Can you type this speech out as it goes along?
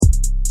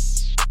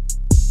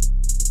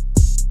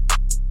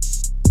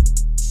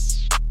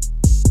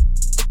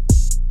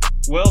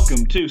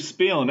Welcome to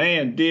Spillin'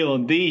 and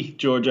Dealin', the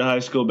Georgia High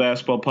School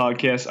Basketball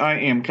Podcast. I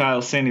am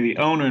Kyle Sandy, the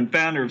owner and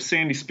founder of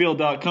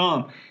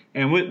SandySpill.com.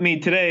 And with me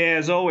today,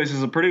 as always,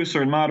 is the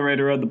producer and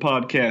moderator of the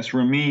podcast,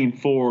 Ramin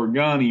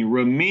Forghani.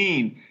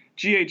 Ramin,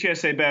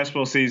 GHSA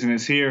basketball season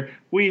is here.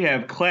 We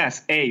have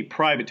Class A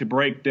private to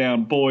break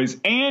down, boys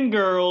and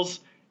girls,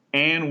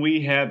 and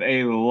we have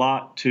a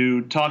lot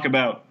to talk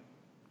about.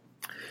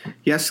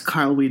 Yes,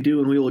 Kyle, we do,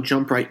 and we will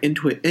jump right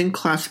into it. In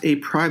Class A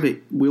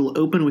private, we will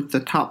open with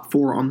the top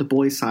four on the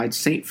boys' side: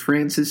 St.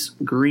 Francis,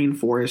 Green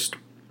Forest,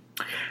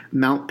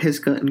 Mount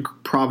Pisgah, and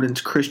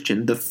Providence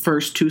Christian. The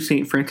first two,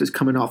 St. Francis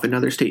coming off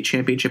another state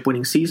championship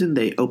winning season.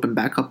 They opened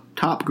back up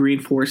top. Green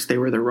Forest, they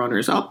were the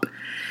runners-up.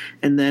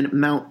 And then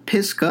Mount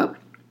Pisgah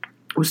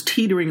was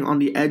teetering on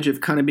the edge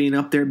of kind of being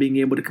up there, being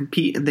able to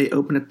compete, and they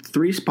opened at the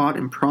 3 spot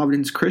in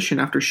Providence Christian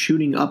after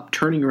shooting up,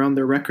 turning around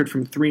their record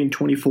from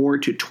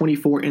 3-24 to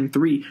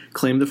 24-3,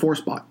 claimed the 4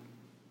 spot.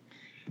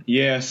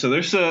 Yeah, so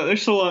there's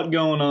a lot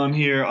going on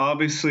here.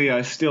 Obviously,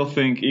 I still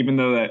think, even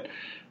though that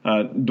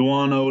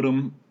Dwan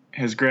Odom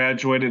has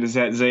graduated, is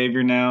at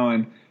Xavier now,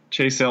 and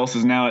Chase Ellis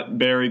is now at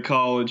Berry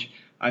College,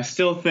 I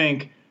still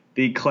think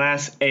the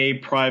Class A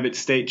private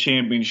state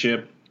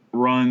championship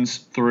runs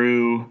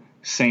through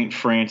St.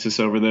 Francis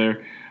over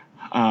there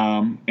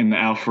in the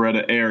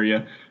Alpharetta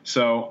area.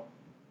 So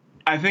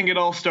I think it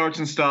all starts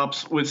and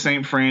stops with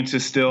St.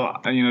 Francis still.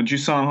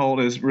 Jusan Holt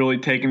has really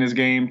taken his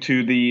game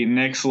to the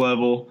next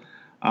level,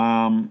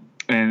 and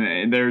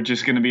they're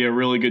just going to be a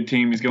really good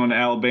team. He's going to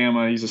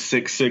Alabama. He's a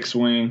 6'6"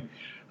 wing.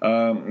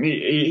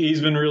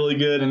 He's been really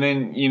good. And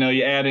then,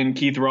 you add in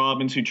Keith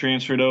Robbins, who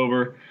transferred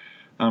over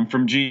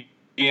from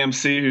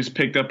GMC, who's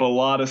picked up a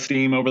lot of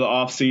steam over the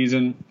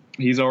offseason.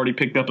 He's already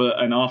picked up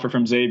an offer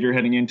from Xavier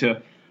heading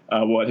into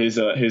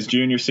his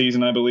junior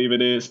season, I believe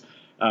it is.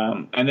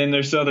 And then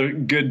there's other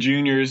good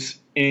juniors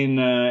in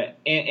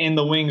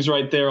the wings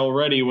right there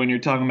already. When you're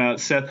talking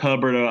about Seth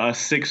Hubbard, a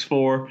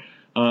 6'4"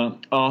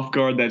 off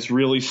guard that's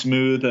really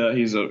smooth.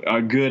 He's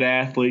a good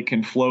athlete,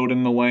 can float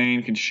in the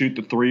lane, can shoot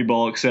the 3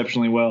 ball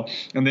exceptionally well.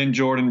 And then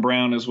Jordan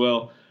Brown as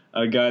well,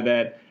 a guy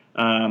that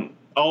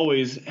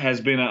always has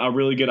been a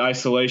really good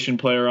isolation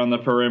player on the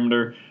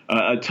perimeter,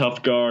 a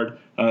tough guard.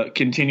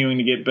 Continuing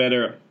to get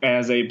better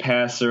as a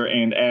passer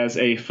and as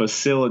a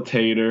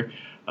facilitator,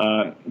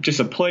 just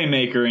a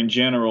playmaker in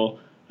general,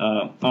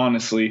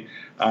 honestly.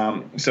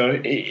 So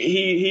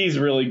he's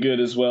really good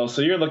as well.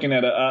 So you're looking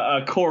at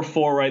a core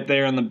 4 right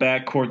there in the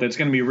backcourt that's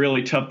going to be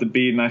really tough to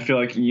beat. And I feel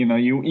like,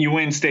 you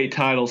win state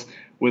titles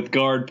with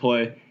guard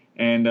play.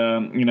 And,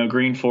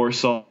 Green Forest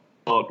saw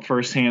it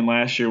firsthand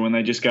last year when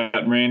they just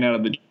got ran out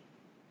of the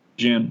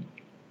gym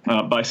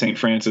by St.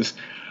 Francis.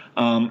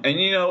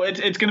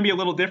 It's going to be a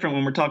little different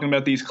when we're talking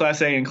about these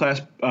Class A and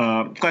Class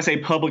A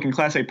public and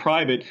Class A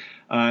private.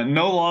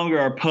 No longer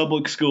are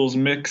public schools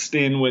mixed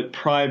in with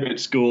private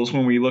schools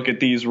when we look at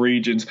these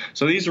regions.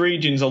 So these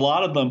regions, a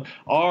lot of them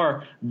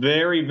are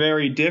very,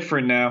 very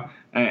different now,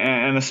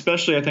 and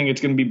especially I think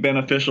it's going to be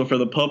beneficial for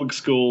the public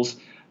schools.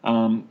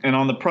 And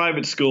on the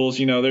private schools,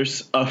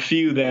 there's a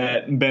few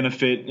that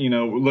benefit,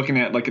 looking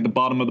at like at the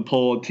bottom of the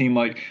poll, a team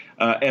like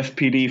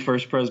FPD,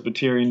 First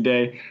Presbyterian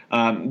Day.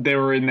 They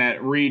were in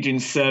that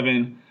Region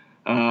 7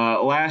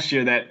 last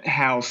year that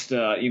housed,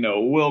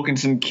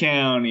 Wilkinson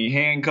County,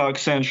 Hancock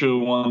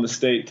Central won the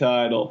state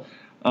title.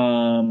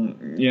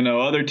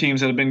 Other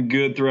teams that have been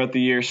good throughout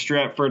the year,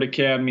 Stratford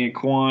Academy,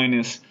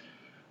 Aquinas.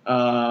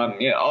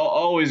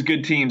 Always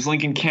good teams.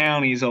 Lincoln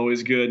County is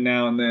always good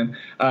now and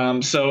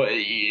then. So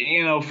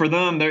for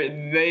them,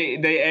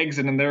 they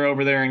exit and they're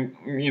over there in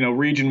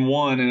Region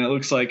 1, and it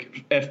looks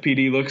like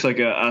FPD looks like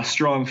a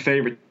strong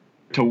favorite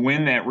to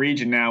win that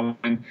region now.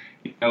 And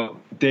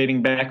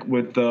dating back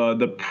with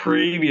the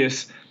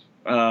previous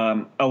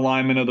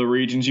alignment of the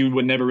regions, you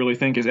would never really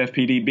think as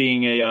FPD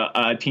being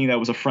a team that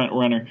was a front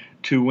runner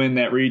to win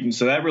that region.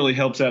 So that really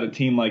helps out a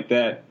team like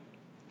that.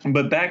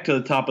 But back to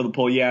the top of the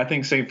poll, I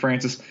think St.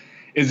 Francis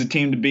is a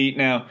team to beat.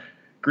 Now,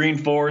 Green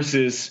Forest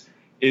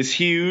is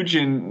huge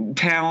and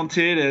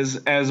talented,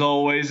 as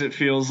always, it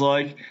feels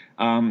like.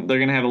 They're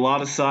going to have a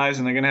lot of size,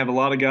 and they're going to have a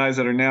lot of guys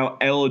that are now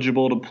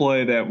eligible to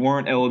play that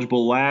weren't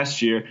eligible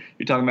last year.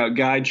 You're talking about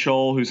Guy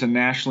Chol, who's a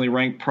nationally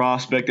ranked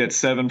prospect at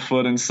 7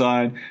 foot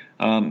inside,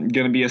 going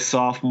to be a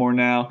sophomore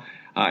now.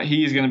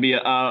 He's going to be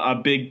a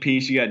big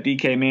piece. You got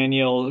DK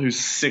Manuel, who's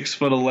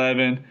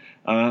 6'11".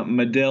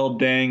 Medell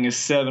Dang is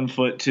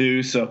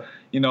 7'2". So,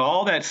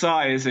 all that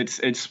size,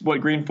 it's what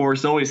Green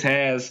Forest always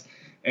has.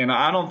 And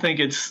I don't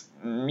think it's,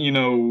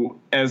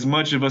 as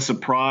much of a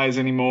surprise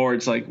anymore.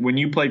 It's like when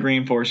you play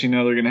Green Forest, they're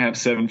going to have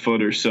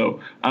 7-footers. So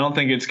I don't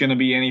think it's going to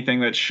be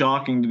anything that's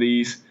shocking to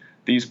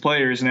these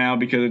players now,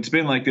 because it's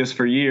been like this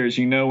for years.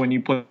 When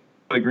you play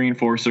Green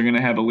Forest, they're going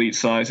to have elite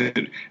size.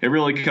 It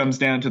really comes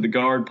down to the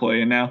guard play.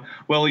 And now,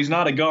 he's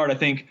not a guard. I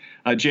think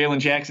Jalen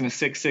Jackson, a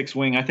 6'6"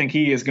 wing, I think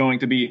he is going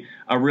to be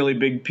a really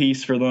big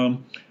piece for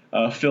them.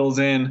 Fills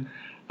in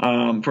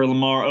for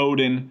Lamar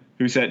Odin,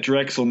 who's at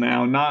Drexel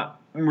now. Not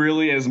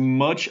really as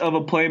much of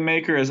a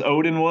playmaker as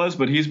Odin was,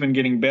 but he's been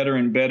getting better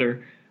and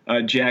better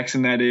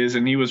Jackson, that is,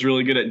 and he was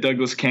really good at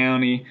Douglas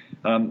County.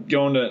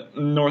 Going to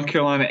North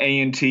Carolina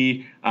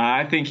A&T,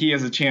 I think he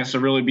has a chance to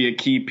really be a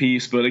key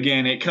piece. But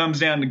again, it comes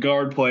down to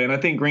guard play, and I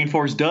think Green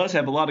Forest does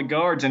have a lot of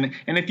guards. And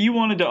if you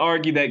wanted to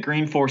argue that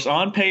Green Forest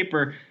on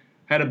paper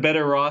had a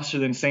better roster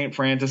than St.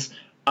 Francis,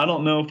 I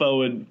don't know if I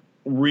would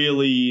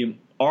really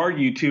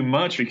argue too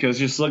much, because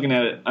just looking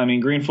at it, I mean,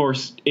 Green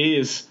Forest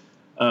is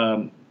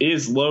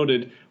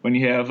loaded when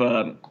you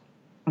have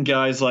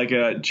guys like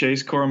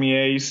Chase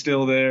Cormier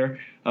still there.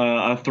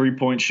 A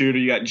three-point shooter.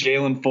 You got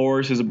Jalen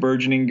Forrest, who's a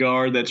burgeoning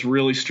guard that's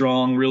really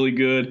strong, really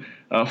good.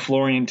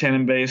 Florian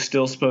Tenenbaugh is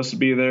still supposed to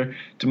be there,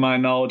 to my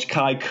knowledge.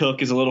 Kai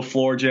Cook is a little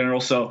floor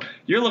general. So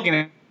you're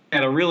looking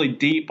at a really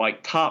deep,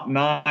 like top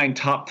 9,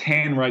 top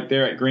 10 right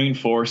there at Green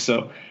Forest.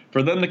 So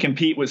for them to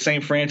compete with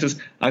St. Francis,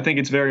 I think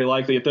it's very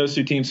likely if those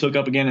two teams hook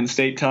up again in the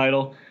state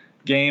title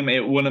game,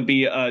 it wouldn't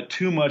be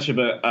too much of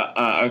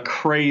a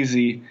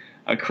crazy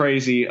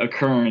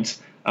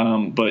occurrence.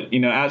 But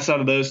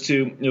outside of those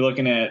two, you're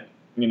looking at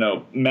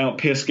Mount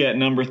Pisgah at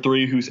number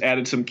 3, who's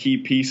added some key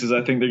pieces.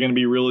 I think they're going to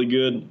be really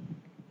good.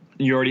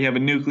 You already have a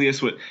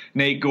nucleus with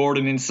Nate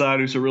Gordon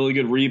inside, who's a really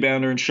good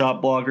rebounder and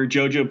shot blocker.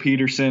 JoJo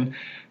Peterson,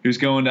 who's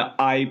going to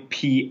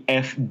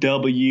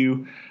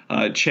IPFW.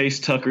 Chase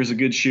Tucker's a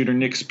good shooter.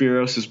 Nick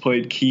Spiros has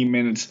played key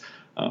minutes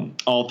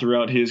all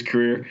throughout his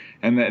career.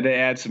 And they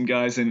add some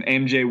guys in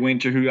MJ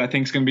Winter, who I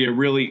think is going to be a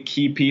really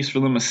key piece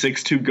for them, a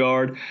 6'2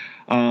 guard.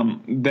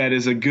 That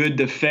is a good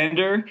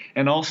defender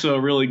and also a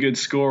really good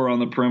scorer on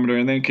the perimeter.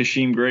 And then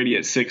Kashim Grady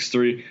at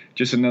 6'3",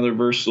 just another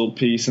versatile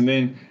piece. And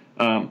then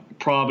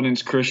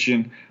Providence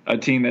Christian, a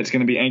team that's going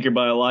to be anchored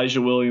by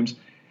Elijah Williams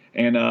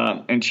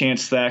and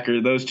Chance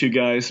Thacker. Those two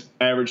guys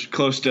averaged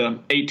close to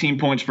 18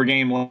 points per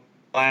game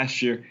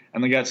last year,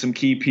 and they got some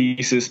key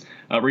pieces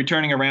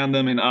returning around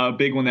them, and a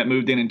big one that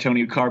moved in,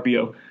 Tony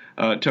Carpio.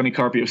 Tony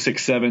Carpio,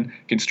 6'7",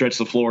 can stretch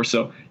the floor.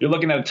 So you're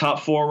looking at a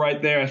top 4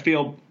 right there. I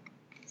feel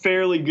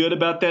fairly good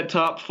about that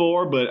top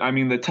 4, but I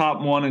mean the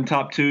top 1 and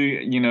top 2,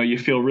 you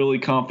feel really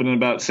confident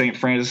about St.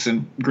 Francis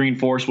and Green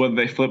Forest, whether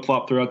they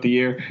flip-flop throughout the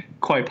year.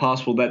 Quite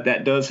possible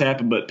that does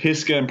happen, but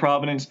Pisgah and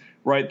Providence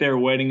right there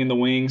waiting in the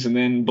wings, and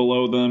then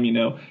below them,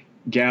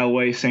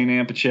 Galway, St.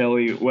 Anne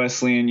Pacelli,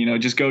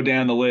 Wesleyan, just go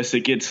down the list.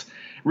 It gets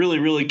really,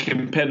 really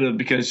competitive,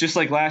 because just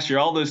like last year,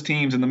 all those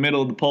teams in the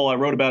middle of the poll, I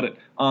wrote about it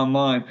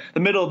online, the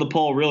middle of the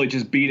poll really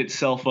just beat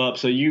itself up.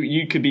 So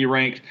you could be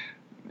ranked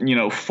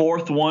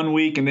 4th one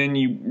week, and then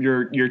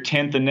you're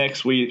 10th the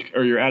next week,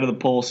 or you're out of the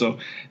poll. So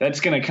that's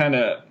going to kind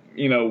of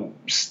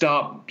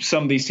stop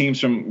some of these teams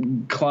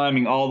from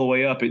climbing all the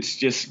way up. It's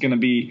just going to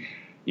be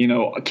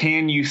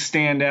can you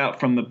stand out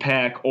from the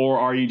pack, or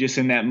are you just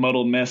in that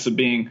muddled mess of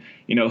being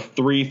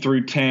 3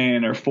 through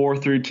 10 or 4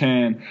 through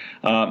 10?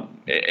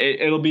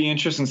 It'll be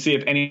interesting to see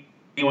if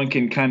anyone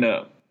can kind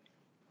of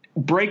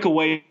break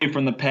away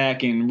from the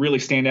pack and really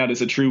stand out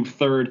as a true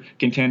third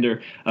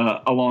contender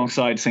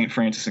alongside St.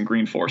 Francis and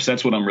Green Forest.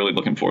 That's what I'm really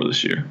looking for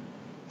this year.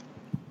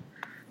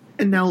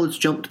 And now let's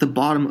jump to the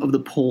bottom of the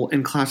poll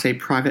in Class A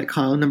private,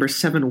 Kyle. Number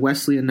 7,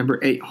 Wesleyan. Number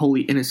 8,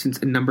 Holy Innocents.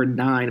 And number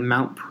 9,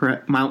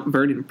 Mount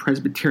Vernon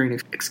Presbyterian.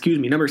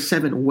 Number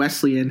 7,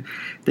 Wesleyan.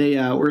 They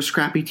were a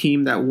scrappy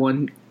team that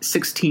won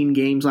 16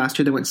 games last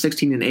year. They went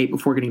 16-8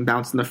 before getting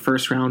bounced in the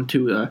first round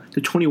to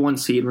the 21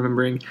 seed.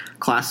 Remembering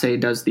Class A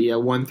does the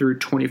 1 through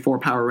 24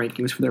 power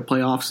rankings for their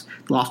playoffs.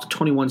 They lost to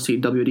 21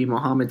 seed WD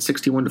Mohammed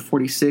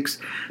 61-46.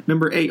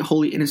 Number 8,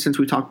 Holy Innocents.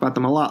 We talked about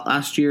them a lot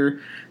last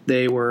year.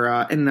 They were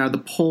in and out of the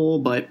poll,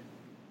 but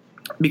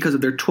because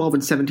of their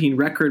 12-17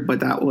 record,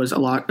 but that was a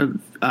lot of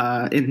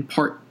in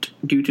part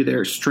due to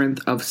their strength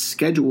of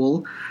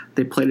schedule.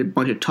 They played a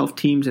bunch of tough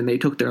teams and they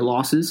took their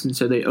losses, and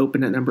so they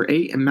opened at number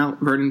 8. And Mount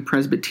Vernon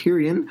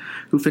Presbyterian,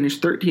 who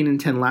finished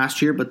 13-10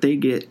 last year, but they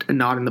get a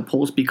nod in the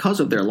polls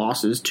because of their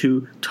losses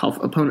to tough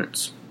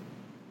opponents.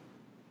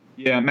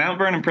 Yeah, Mount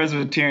Vernon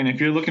Presbyterian,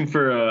 if you're looking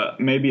for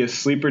maybe a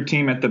sleeper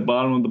team at the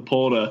bottom of the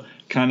poll to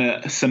kind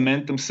of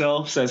cement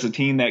themselves as a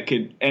team that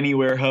could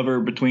anywhere hover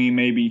between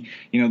maybe,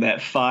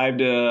 that 5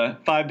 to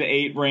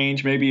 8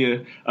 range,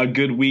 maybe a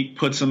good week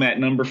puts them at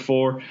number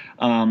 4.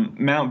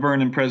 Mount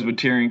Vernon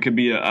Presbyterian could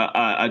be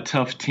a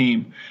tough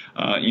team.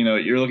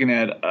 You're looking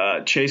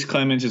at Chase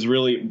Clemens is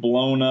really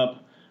blown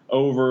up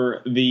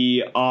over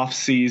the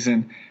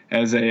offseason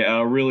as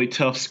a really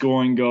tough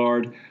scoring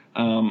guard.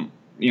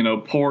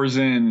 Pours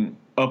in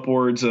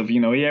upwards of,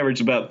 he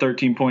averaged about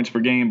 13 points per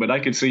game, but I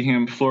could see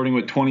him flirting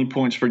with 20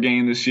 points per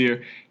game this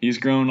year. He's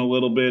grown a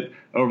little bit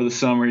over the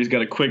summer. He's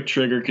got a quick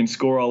trigger, can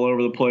score all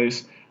over the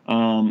place.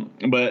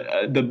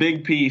 But the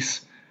big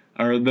piece,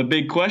 or the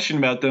big question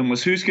about them,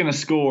 was who's going to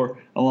score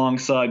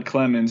alongside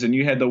Clemens. And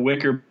you had the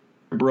Wicker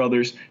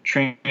brothers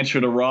transfer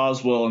to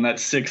Roswell, and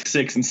that's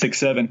 6'6" and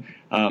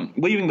 6'7",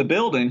 leaving the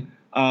building.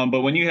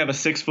 But when you have a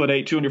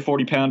 6'8",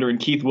 240-pounder in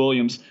Keith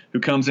Williams, who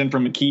comes in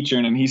from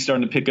McEachern, and he's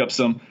starting to pick up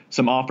some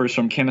offers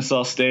from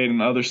Kennesaw State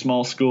and other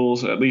small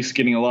schools, at least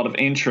getting a lot of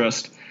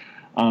interest,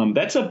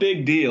 that's a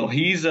big deal.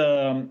 He's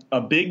a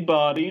big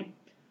body.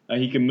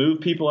 He can move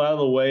people out of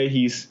the way.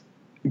 He's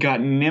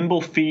got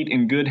nimble feet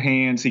and good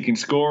hands. He can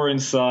score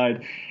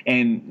inside.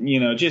 And,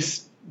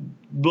 just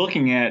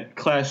looking at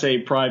Class A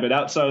private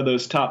outside of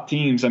those top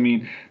teams, I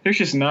mean, there's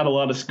just not a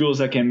lot of schools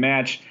that can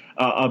match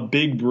a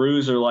big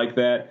bruiser like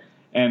that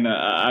and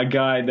a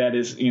guy that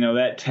is,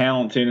 that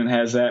talented and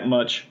has that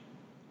much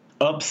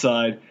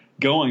upside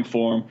going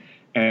for him.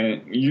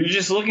 And you're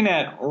just looking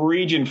at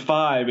Region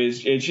 5 it's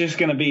just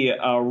going to be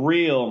a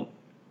real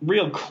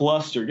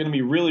cluster. Going to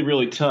be really,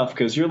 really tough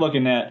because you're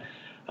looking at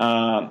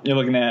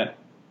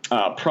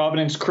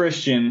Providence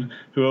Christian,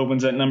 who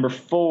opens at number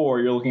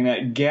 4. You're looking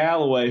at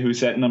Galloway,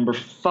 who's at number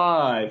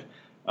 5.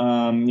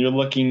 You're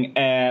looking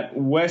at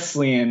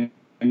Wesleyan,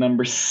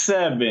 number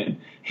 7.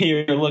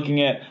 Here you're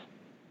looking at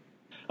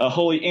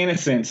Holy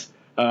Innocents.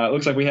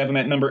 Looks like we have him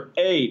at number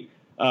 8.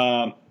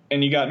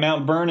 And you got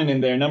Mount Vernon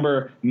in there,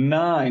 number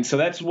 9. So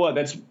that's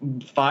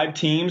 5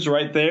 teams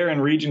right there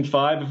in Region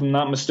 5, if I'm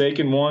not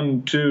mistaken.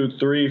 1, 2,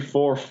 3,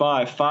 4,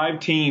 5. 5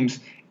 teams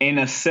in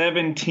a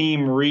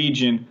 7-team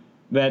region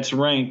that's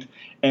ranked.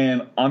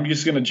 And I'm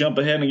just going to jump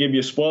ahead and give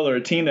you a spoiler.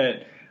 A team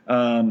that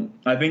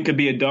I think could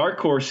be a dark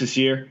horse this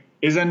year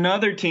is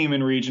another team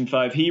in Region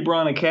 5,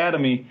 Hebron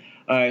Academy.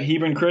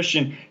 Hebron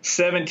Christian,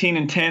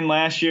 17-10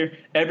 last year.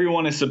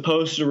 Everyone is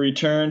supposed to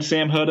return.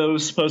 Sam Hutto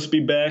is supposed to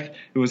be back.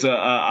 It was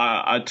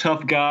a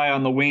tough guy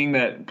on the wing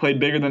that played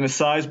bigger than his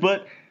size,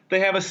 but they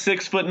have a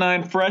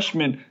 6'9"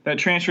 freshman that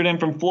transferred in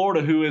from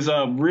Florida who is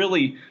a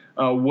really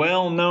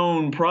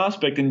well-known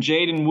prospect in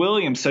Jaden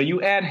Williams. So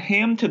you add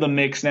him to the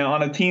mix now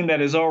on a team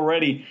that is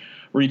already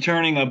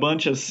returning a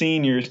bunch of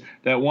seniors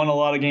that won a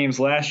lot of games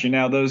last year.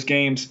 Now those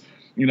games,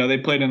 they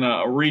played in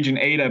a Region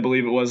 8, I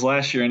believe it was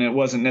last year, and it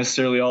wasn't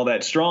necessarily all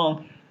that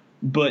strong.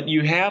 But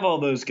you have all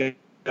those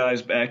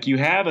guys back. You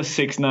have a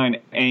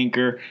 6'9"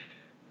 anchor.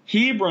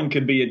 Hebron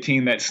could be a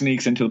team that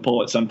sneaks into the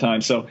poll at some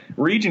time. So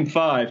Region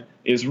 5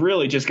 is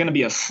really just going to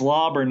be a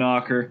slobber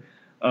knocker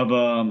of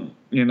a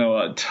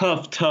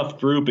tough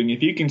grouping.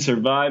 If you can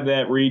survive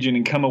that region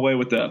and come away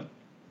with a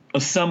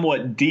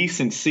somewhat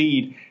decent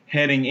seed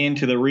heading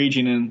into the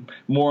region and,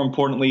 more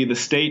importantly, the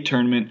state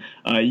tournament,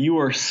 you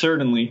are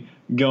certainly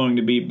going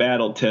to be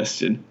battle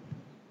tested.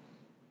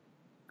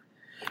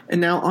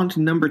 And now on to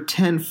number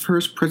 10,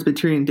 First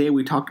Presbyterian Day.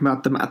 We talked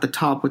about them at the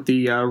top with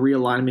the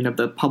realignment of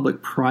the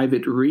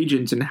public-private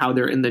regions and how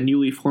they're in the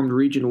newly formed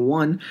Region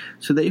 1.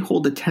 So they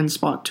hold the 10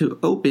 spot to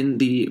open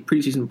the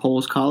preseason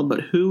polls, Kyle.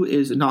 But who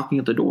is knocking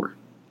at the door?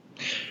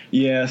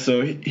 Yeah,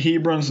 so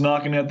Hebron's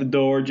knocking at the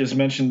door. Just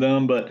mentioned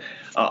them, but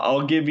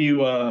I'll give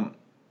you a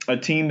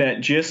team that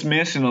just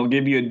missed, and I'll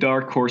give you a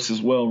dark horse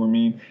as well,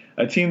 Ramin.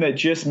 A team that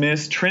just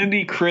missed,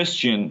 Trinity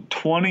Christian,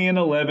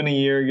 20-11 a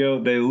year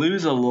ago. They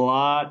lose a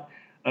lot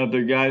of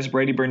their guys.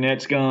 Brady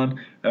Burnett's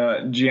gone.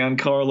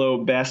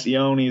 Giancarlo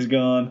Bastioni's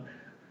gone.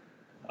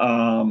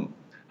 Raul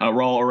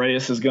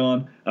Arias is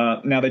gone.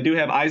 Now they do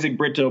have Isaac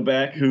Brito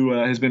back, who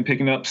has been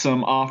picking up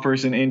some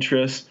offers and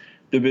interest.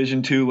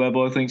 Division II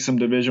level. I think some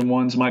Division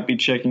I's might be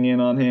checking in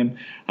on him.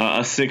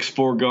 A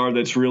 6'4" guard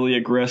that's really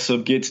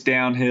aggressive, gets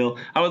downhill.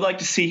 I would like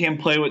to see him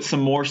play with some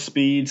more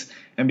speeds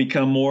and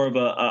become more of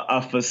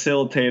a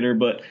facilitator,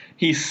 but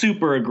he's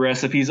super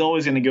aggressive. He's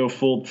always going to go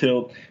full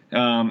tilt.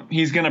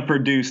 He's going to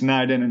produce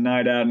night in and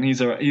night out, and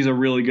he's a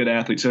really good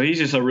athlete. So he's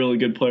just a really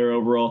good player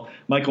overall.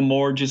 Michael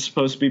Moore just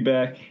supposed to be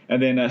back.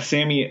 And then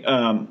Sammy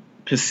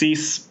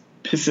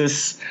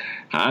Pissis,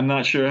 I'm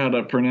not sure how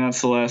to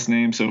pronounce the last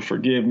name, so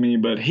forgive me,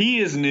 but he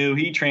is new.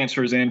 He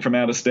transfers in from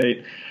out of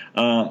state,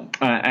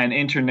 an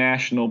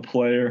international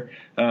player.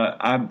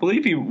 I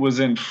believe he was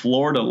in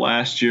Florida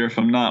last year, if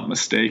I'm not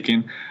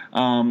mistaken.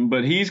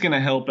 But he's going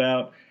to help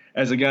out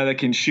as a guy that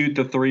can shoot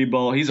the 3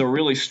 ball. He's a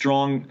really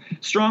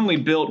strongly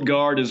built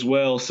guard as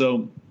well.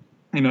 So,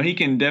 he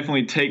can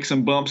definitely take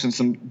some bumps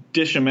and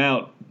dish them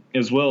out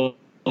as well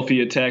if he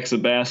attacks the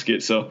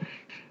basket. So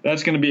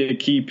that's going to be a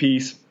key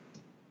piece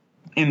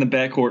in the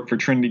backcourt for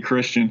Trinity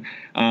Christian.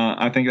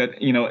 I think that,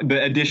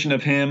 the addition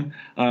of him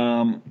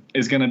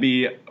is going to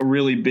be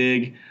really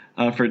big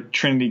for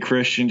Trinity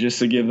Christian, just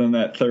to give them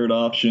that third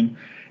option.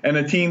 And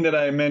a team that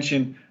I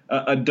mentioned,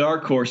 a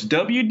dark horse,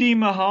 W.D.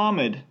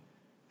 Muhammad,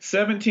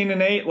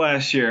 17-8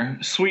 last year,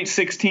 Sweet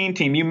 16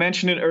 team. You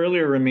mentioned it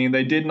earlier, Ramin.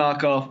 They did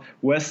knock off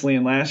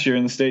Wesleyan last year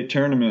in the state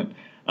tournament.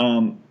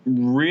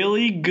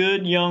 Really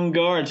good young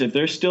guards, if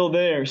they're still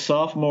there,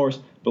 sophomores,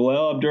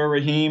 Bilal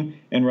Abdur-Rahim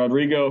and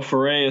Rodrigo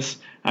Farias.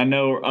 I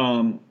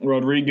know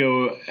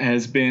Rodrigo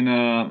has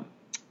been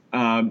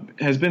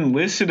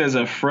listed as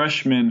a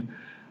freshman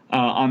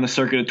on the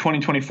circuit of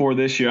 2024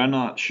 this year. I'm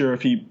not sure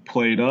if he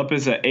played up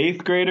as an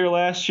 8th grader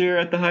last year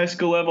at the high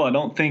school level. I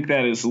don't think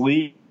that is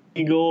legal,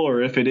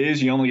 or if it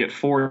is, you only get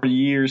 4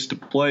 years to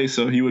play,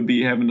 so he would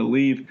be having to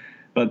leave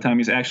by the time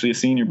he's actually a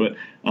senior. But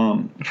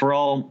for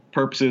all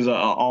purposes,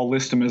 I'll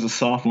list him as a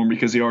sophomore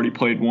because he already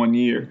played 1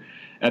 year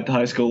at the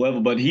high school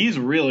level. But he's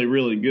really,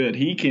 really good.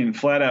 He can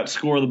flat out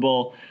score the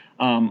ball.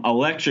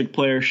 Electric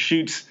player,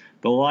 shoots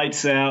the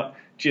lights out,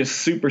 just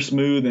super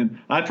smooth. And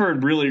I've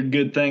heard really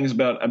good things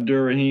about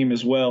Abdur-Rahim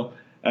as well.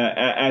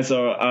 as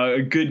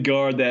a good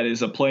guard that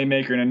is a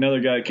playmaker and another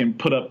guy that can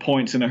put up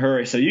points in a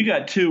hurry. So you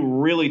got two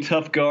really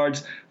tough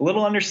guards, a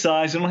little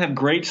undersized. They don't have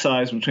great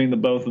size between the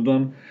both of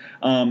them,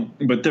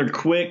 but they're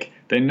quick.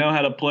 They know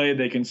how to play.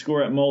 They can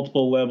score at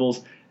multiple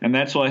levels, and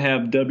that's why I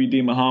have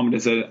WD Muhammad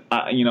as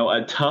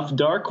a tough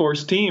dark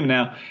horse team.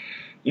 Now,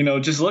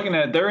 just looking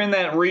at it, they're in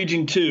that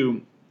region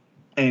too,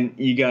 and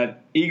you got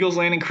Eagles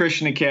Landing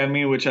Christian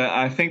Academy, which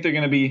I think they're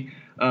going to be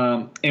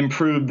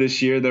improved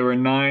this year. They were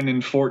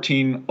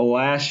 9-14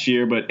 last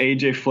year, but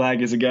AJ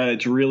Flagg is a guy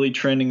that's really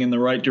trending in the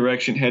right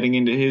direction heading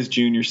into his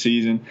junior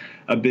season.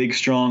 A big,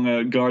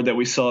 strong guard that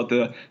we saw at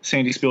the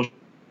Sandy Spiel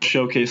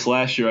Showcase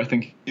last year. I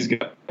think he's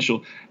got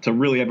potential to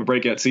really have a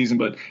breakout season.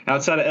 But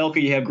outside of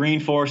Elka, you have Green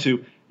Forest,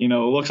 who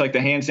looks like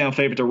the hands-down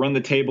favorite to run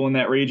the table in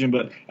that region.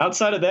 But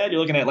outside of that, you're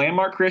looking at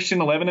Landmark Christian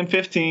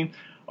 11-15,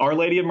 Our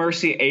Lady of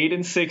Mercy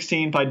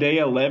 8-16,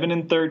 Paideia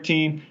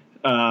 11-13.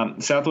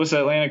 Southwest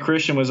Atlanta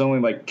Christian was only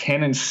like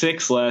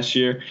 10-6 last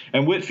year,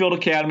 and Whitfield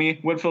Academy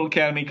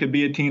could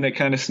be a team that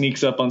kind of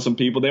sneaks up on some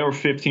people. They were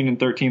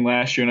 15-13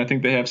 last year, and I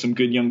think they have some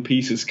good young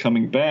pieces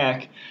coming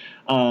back.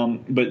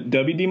 But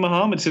WD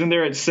Muhammad sitting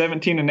there at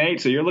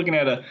 17-8, so you're looking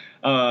at a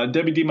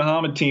WD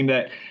Muhammad team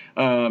that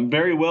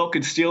very well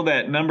could steal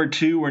that number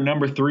 2 or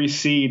number 3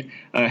 seed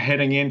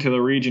heading into the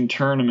region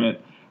tournament.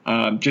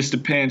 Just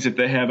depends if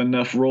they have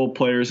enough role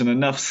players and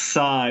enough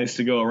size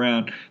to go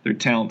around their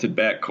talented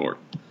backcourt.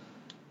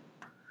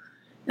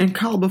 And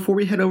Kyle, before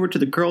we head over to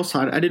the girls'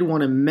 side, I did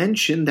want to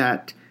mention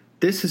that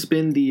this has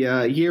been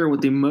the year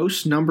with the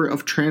most number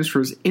of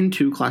transfers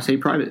into Class A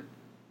private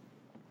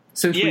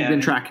since we've been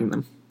tracking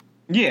them.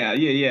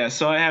 Yeah.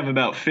 So I have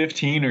about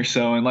 15 or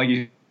so, and like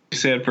you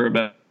said, for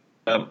about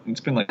it's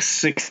been like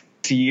 6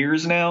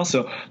 years now.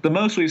 So the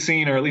most we've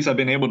seen, or at least I've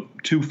been able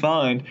to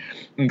find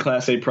in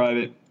Class A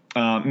private.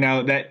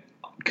 Now that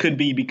could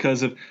be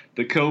because of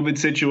the COVID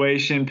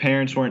situation.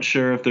 Parents weren't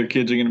sure if their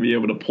kids are going to be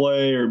able to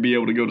play or be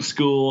able to go to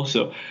school.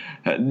 So,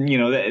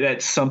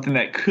 that's something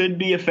that could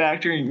be a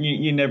factor.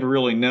 You never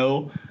really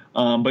know.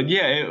 But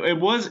yeah, it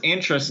was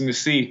interesting to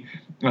see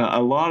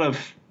a lot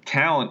of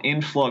talent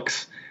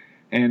influx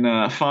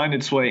and find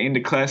its way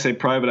into Class A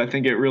private. I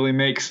think it really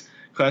makes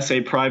Class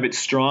A private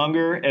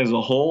stronger as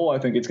a whole. I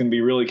think it's going to be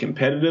really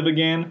competitive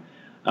again.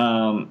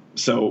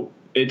 So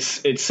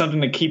it's something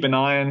to keep an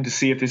eye on to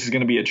see if this is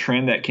going to be a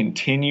trend that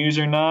continues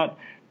or not.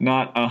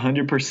 Not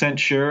 100%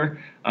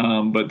 sure,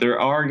 but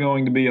there are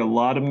going to be a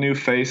lot of new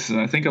faces,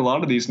 and I think a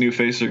lot of these new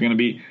faces are going to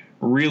be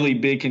really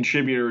big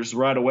contributors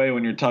right away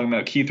when you're talking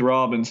about Keith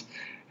Robbins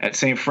at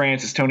St.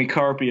 Francis, Tony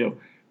Carpio,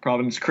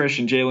 Providence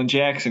Christian, Jalen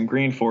Jackson,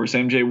 Green Forest,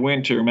 MJ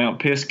Winter, Mount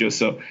Pisgah.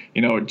 So,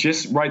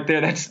 just right there,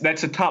 that's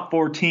the top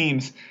 4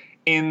 teams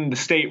in the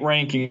state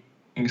rankings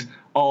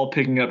all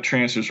picking up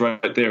transfers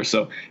right there.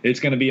 So it's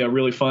going to be a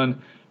really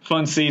fun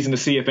season to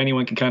see if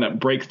anyone can kind of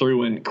break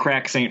through and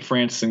crack St.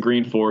 Francis and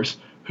Green Forest,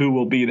 who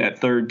will be that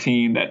third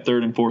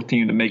and fourth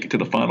team to make it to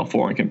the Final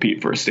Four and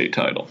compete for a state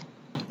title.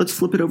 Let's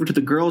flip it over to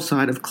the girls'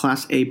 side of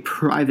Class A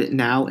private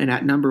now. And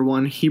at number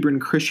 1, Hebron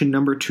Christian.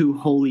 Number 2,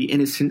 Holy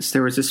Innocents.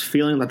 There was this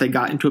feeling that they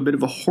got into a bit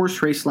of a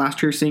horse race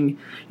last year, seeing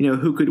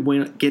who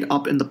could get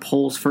up in the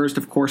polls first.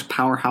 Of course,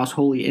 powerhouse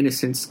Holy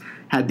Innocents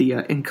had the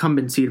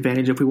incumbency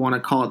advantage, if we want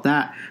to call it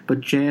that. But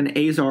Jan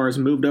Azar has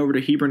moved over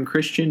to Hebron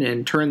Christian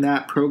and turned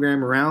that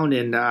program around,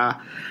 and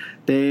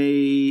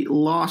they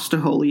lost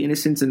to Holy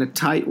Innocents in a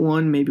tight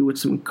one, maybe with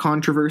some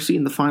controversy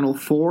in the Final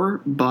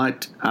Four,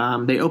 but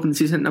they opened the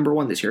season at number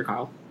 1 this year,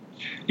 Kyle.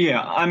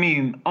 Yeah, I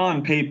mean,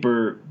 on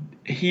paper,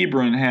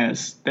 Hebron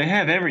they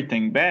have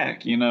everything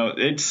back.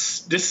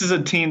 This is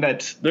a team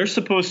they're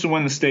supposed to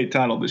win the state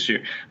title this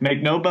year.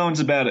 Make no bones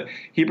about it.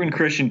 Hebron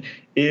Christian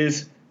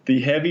is the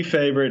heavy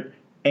favorite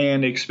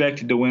and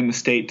expected to win the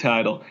state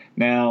title.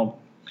 Now,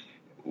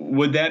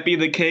 would that be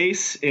the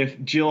case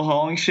if Jill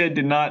Hollingshed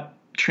did not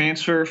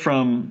transfer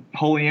from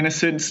Holy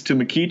Innocents to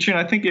McEachern?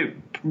 I think it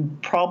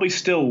probably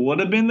still would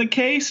have been the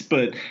case,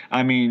 but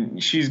I mean,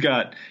 she's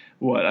got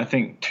I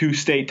think 2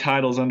 state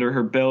titles under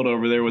her belt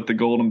over there with the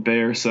Golden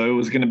Bear, so it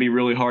was going to be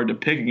really hard to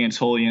pick against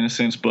Holy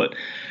Innocents. But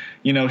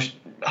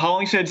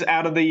Hollingshed's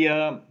out of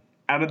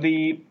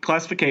the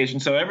classification,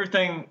 so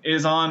everything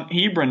is on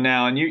Hebron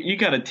now, and you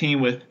got a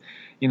team with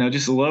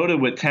just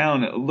loaded with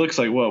talent. It looks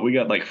like we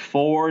got like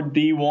 4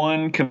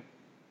 D1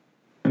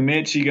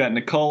 commits. You got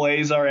Nicole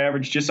Azar,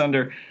 averaged just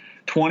under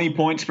 20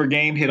 points per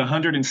game, hit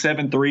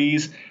 107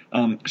 threes.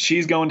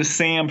 She's going to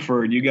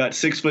Samford. You got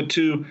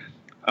 6'2"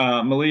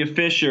 Malia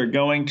Fisher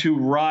going to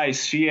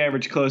Rice. She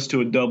averaged close to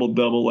a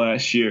double-double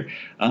last year.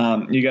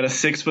 You got a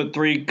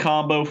 6'3"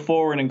 combo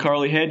forward in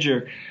Carly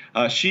Hedger.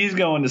 She's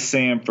going to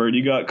Samford.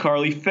 You got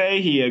Carly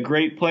Fahey, a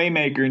great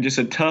playmaker and just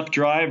a tough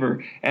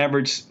driver,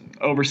 averaged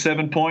over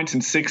 7 points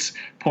and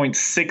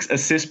 6.6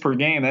 assists per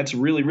game. That's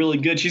really, really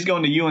good. She's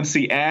going to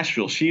UNC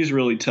Asheville. She's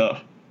really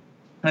tough.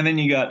 And then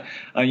you got,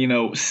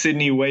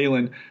 Sydney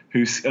Whalen,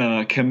 who's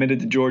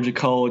committed to Georgia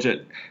College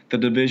at the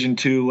Division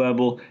II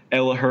level.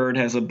 Ella Hurd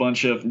has a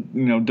bunch of,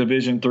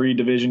 Division III,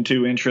 Division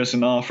II interests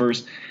and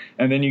offers.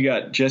 And then you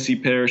got Jessie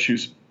Parrish,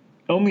 who's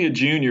only a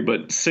junior,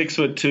 but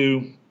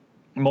 6'2",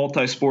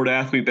 multi-sport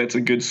athlete that's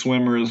a good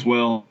swimmer as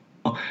well.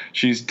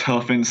 She's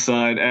tough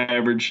inside,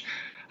 average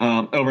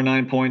over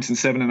 9 points and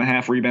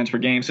 7.5 rebounds per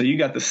game. So you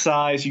got the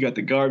size, you got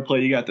the guard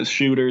play, you got the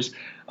shooters,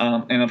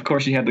 and of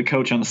course you have the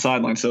coach on the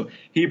sideline. So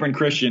Hebron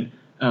Christian,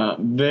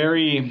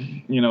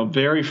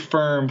 very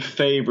firm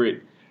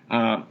favorite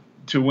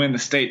to win the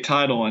state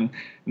title, and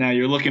now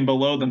you're looking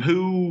below them.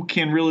 Who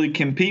can really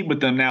compete with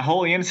them? Now,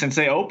 Holy Innocents,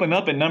 they open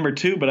up at number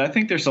 2, but I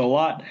think there's a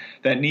lot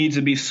that needs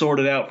to be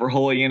sorted out for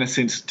Holy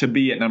Innocents to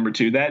be at number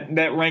 2.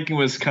 That ranking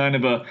was kind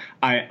of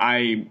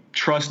I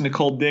trust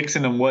Nicole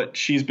Dixon and what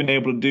she's been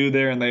able to do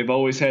there, and they've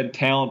always had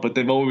talent, but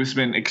they've always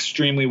been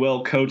extremely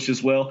well coached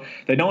as well.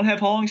 They don't have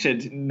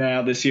Hollingshead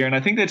now this year, and I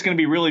think that's going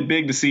to be really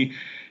big to see,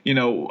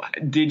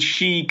 did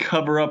she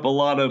cover up a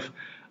lot of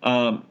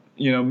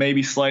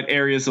maybe slight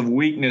areas of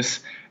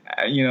weakness,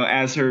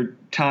 as her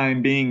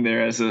time being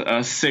there as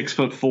a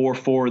 6'4"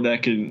 forward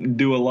that can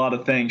do a lot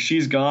of things.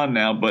 She's gone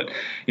now, but,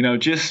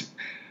 just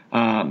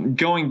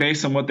going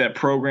based on what that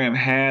program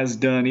has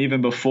done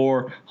even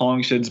before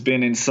Hollingshead's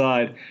been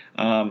inside,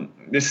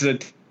 this is a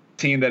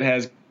team that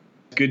has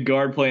good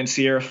guard play in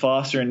Sierra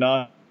Foster and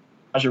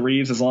Naja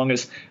Reeves as long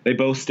as they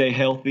both stay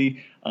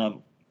healthy.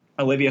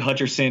 Olivia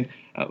Hutcherson,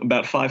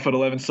 about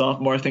 5'11"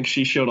 sophomore. I think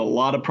she showed a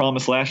lot of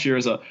promise last year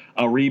as a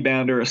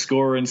rebounder, a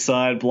scorer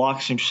inside,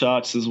 blocked some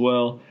shots as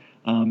well.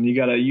 You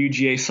got a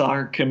UGA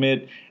soccer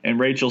commit and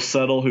Rachel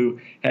Settle, who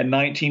had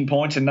 19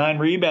 points and 9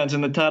 rebounds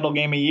in the title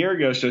game a year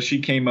ago, so she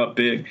came up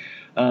big.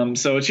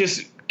 So it's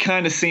just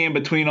kind of seeing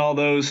between all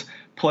those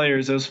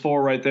players, those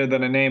 4 right there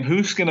that I named,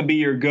 who's going to be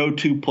your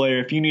go-to player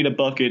if you need a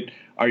bucket.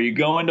 Are you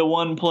going to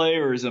one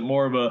player, or is it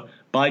more of a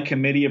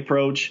by-committee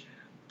approach?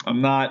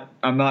 I'm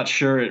not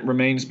sure. It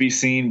remains to be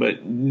seen,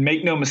 but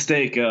make no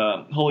mistake,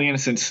 Holy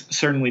Innocents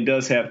certainly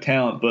does have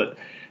talent. But,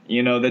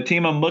 the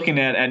team I'm looking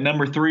at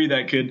number 3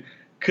 that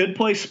could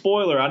play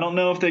spoiler. I don't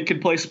know if they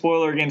could play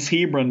spoiler against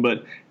Hebron,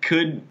 but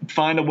could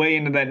find a way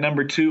into that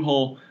number 2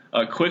 hole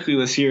quickly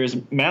this year is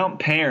Mount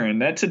Perrin.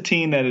 That's a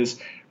team that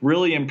has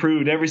really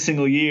improved every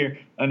single year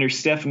under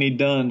Stephanie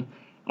Dunn.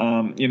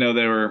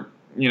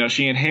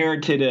 She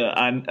inherited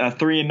a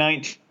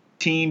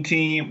 3-19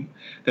 team.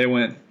 They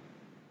went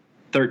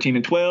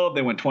 13-12,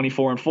 they went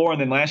 24-4,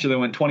 and then last year they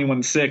went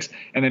 21-6,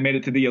 and they made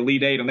it to the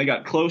Elite Eight, and they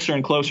got closer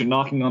and closer,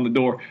 knocking on the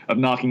door of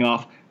knocking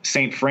off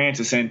St.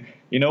 Francis. And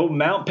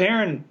Mount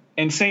Perrin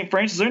and St.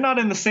 Francis, they're not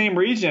in the same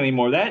region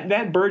anymore.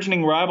 That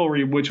burgeoning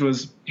rivalry, which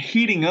was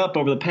heating up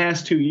over the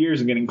past 2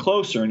 years and getting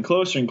closer and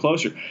closer and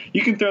closer,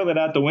 you can throw that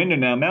out the window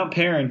now. Mount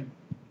Perrin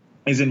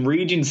is in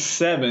Region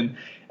 7,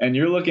 and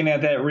you're looking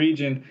at that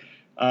region.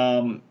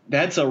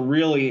 That's a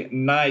really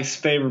nice,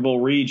 favorable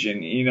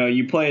region.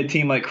 You play a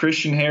team like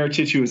Christian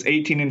Heritage, who was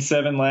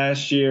 18-7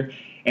 last year,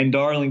 and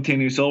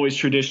Darlington, who's always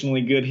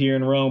traditionally good here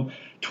in Rome,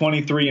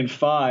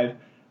 23-5.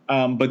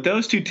 But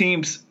those two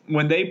teams,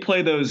 when they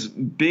play those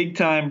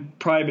big-time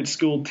private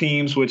school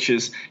teams, which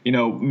is,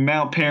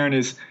 Mount Perrin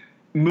is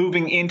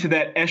moving into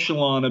that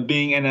echelon of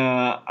being in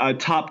a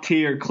top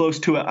tier, close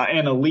to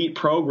an elite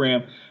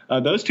program.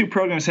 Those two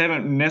programs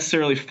haven't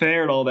necessarily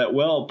fared all that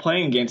well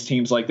playing against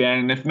teams like that.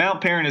 And if Mount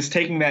Perrin is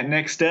taking that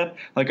next step,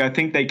 like I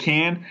think they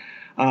can,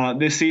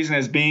 this season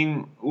as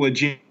being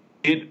legit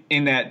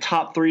in that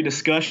top 3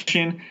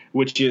 discussion,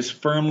 which is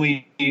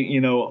firmly,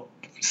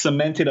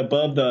 cemented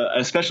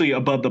especially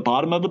above the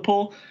bottom of the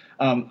poll,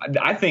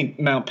 I think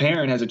Mount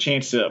Perrin has a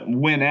chance to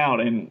win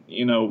out and,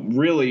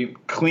 really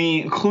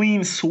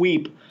clean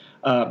sweep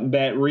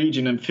that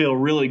region and feel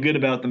really good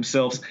about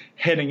themselves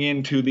heading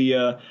into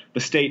the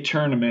state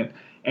tournament.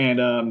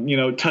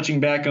 And,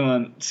 touching back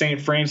on St.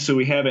 Francis, who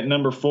we have at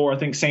number 4, I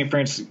think St.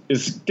 Francis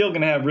is still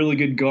going to have really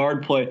good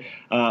guard play.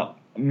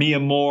 Mia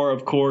Moore,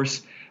 of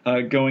course,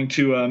 going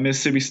to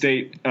Mississippi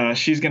State.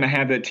 She's going to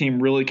have that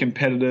team really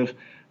competitive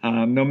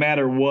no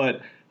matter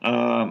what.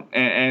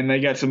 And they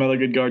got some other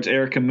good guards,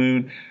 Erica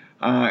Moon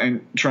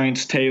and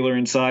Trance Taylor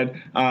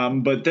inside.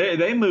 But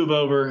they move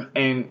over,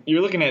 and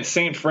you're looking at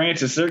St.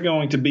 Francis. They're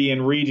going to be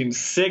in Region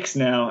 6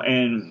 now.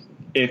 And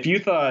if you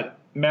thought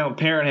Mount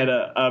Perrin had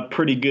a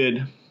pretty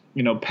good,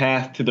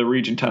 path to the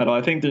region title,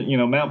 I think that,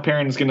 Mount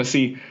Perrin is going to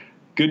see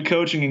good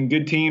coaching and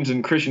good teams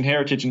in Christian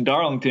Heritage and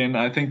Darlington.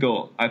 I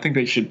think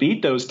they should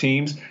beat those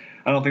teams.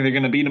 I don't think they're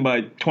going to beat them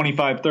by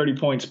 25, 30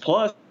 points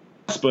plus.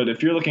 But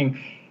if you're looking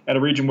at a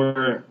region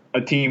where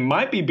a team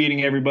might be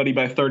beating everybody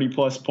by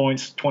 30-plus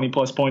points,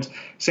 20-plus points,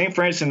 St.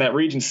 Francis in that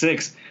Region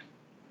 6,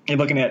 you're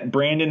looking at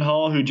Brandon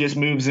Hall, who just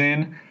moves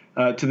in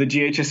to the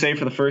GHSA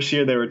for the first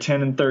year. They were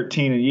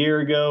 10-13 a year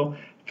ago.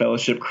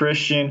 Fellowship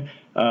Christian,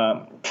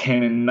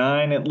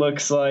 10-9 it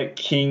looks like.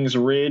 Kings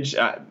Ridge,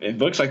 it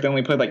looks like they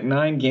only played like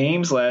 9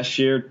 games last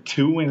year,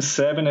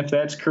 2-7 if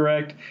that's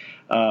correct.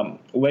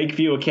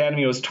 Lakeview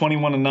Academy was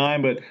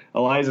 21-9, but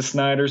Eliza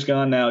Snyder's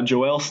gone now.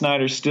 Joelle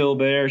Snyder's still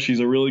there.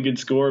 She's a really good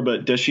scorer,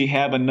 but does she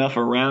have enough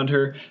around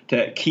her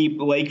to keep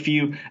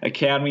Lakeview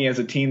Academy as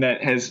a team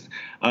that has,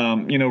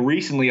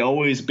 recently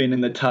always been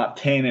in the top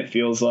 10, it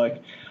feels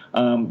like.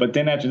 But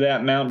then after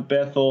that, Mount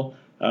Bethel,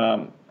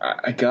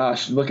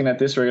 Looking at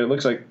this record, it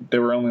looks like they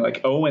were only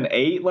like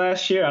 0-8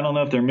 last year. I don't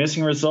know if they're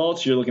missing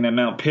results. You're looking at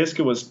Mount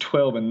Pisgah was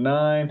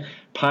 12-9,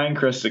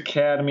 Pinecrest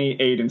Academy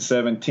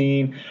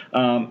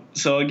 8-17.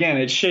 So again,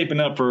 it's shaping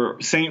up for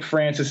St.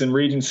 Francis in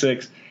Region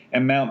 6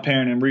 and Mount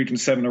Perrin in Region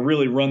 7 to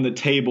really run the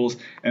tables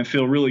and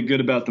feel really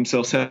good about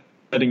themselves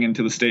heading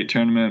into the state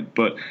tournament.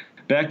 But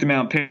back to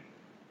Mount Perrin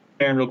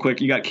real quick.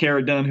 You got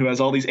Kara Dunn, who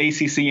has all these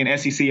ACC and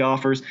SEC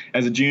offers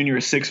as a junior, a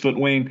 6-foot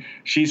wing.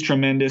 She's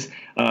tremendous.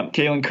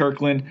 Kaylin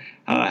Kirkland,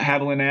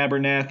 Haviland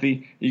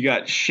Abernathy. You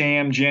got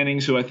Sham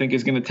Jennings, who I think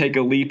is going to take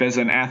a leap as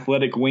an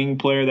athletic wing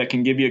player that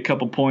can give you a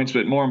couple points,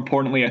 but more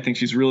importantly, I think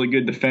she's really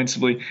good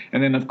defensively.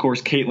 And then, of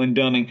course, Caitlin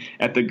Dunning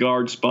at the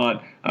guard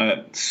spot,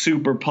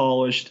 super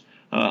polished.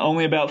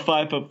 Only about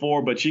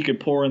 5'4", but she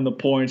could pour in the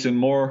points and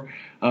more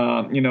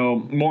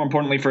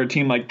importantly for a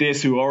team like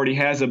this who already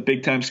has a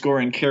big-time scorer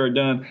in Kara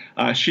Dunn,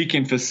 she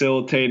can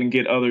facilitate and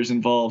get others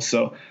involved.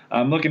 So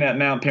I'm looking at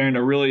Mount Perrin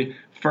to really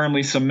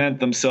firmly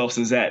cement themselves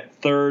as that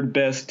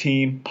third-best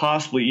team,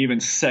 possibly even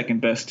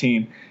second-best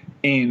team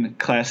in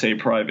Class A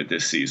private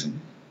this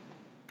season.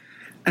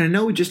 And I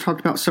know we just talked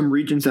about some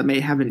regions that may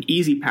have an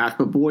easy path,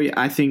 but boy,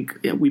 I think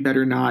we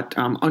better not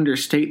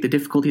understate the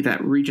difficulty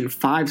that Region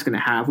 5 is going to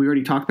have. We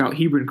already talked about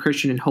Hebron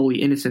Christian and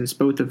Holy Innocents,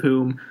 both of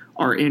whom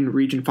are in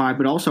Region 5,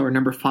 but also our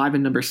number 5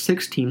 and number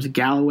 6 teams,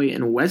 Galloway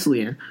and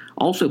Wesleyan,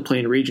 also play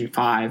in Region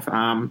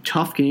 5.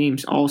 Tough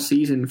games all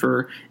season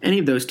for any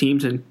of those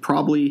teams, and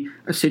probably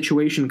a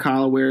situation,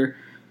 Kyle, where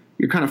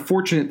you're kind of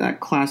fortunate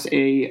that Class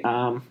A,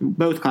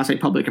 both Class A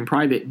public and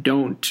private,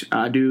 don't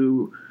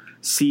do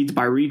seeds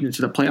by region to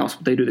the playoffs,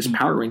 but they do this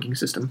power ranking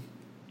system.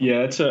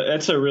 Yeah,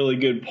 that's a really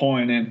good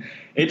point, and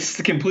it's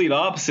the complete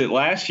opposite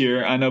last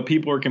year. I know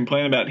people were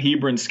complaining about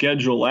Hebron's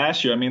schedule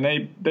last year. I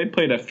mean, they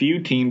played a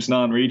few teams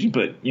non-region,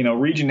 but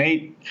Region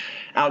 8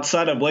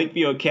 outside of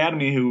Lakeview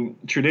Academy, who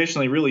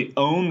traditionally really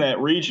owned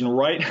that region,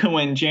 right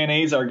when Jan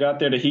Azar got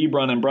there to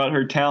Hebron and brought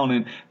her talent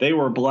in, they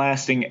were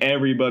blasting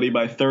everybody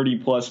by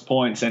 30-plus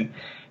points. And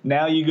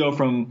now you go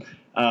from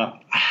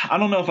I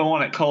don't know if I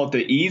want to call it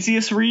the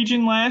easiest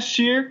region last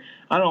year.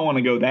 I don't want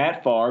to go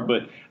that far,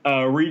 but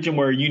a region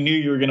where you knew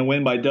you were going to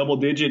win by double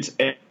digits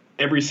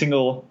every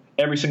single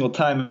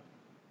time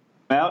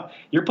out.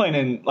 You're playing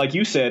in, like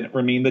you said,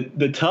 Ramin,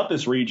 the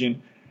toughest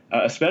region,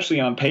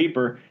 especially on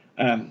paper,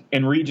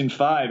 in Region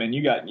 5. And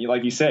you got,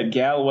 like you said,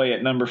 Galloway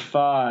at number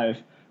 5,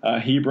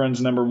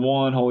 Hebron's number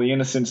 1, Holy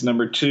Innocents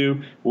number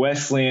 2,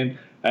 Wesleyan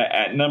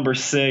at number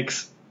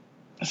 6.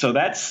 So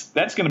that's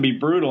going to be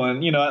brutal.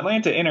 And,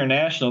 Atlanta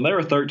International, they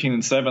were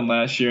 13-7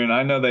 last year, and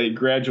I know they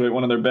graduate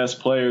one of their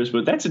best players,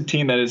 but that's a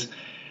team that is,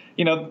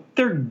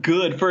 they're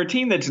good. For a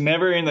team that's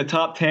never in the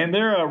top 10,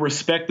 they're a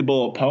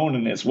respectable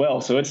opponent as well.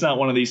 So it's not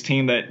one of these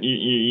teams that,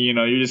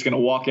 you're just going to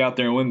walk out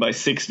there and win by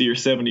 60 or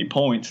 70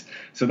 points.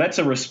 So that's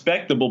a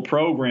respectable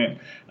program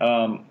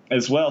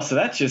as well. So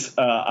that's just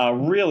a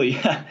really,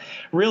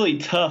 really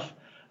tough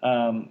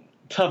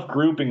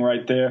grouping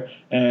right there.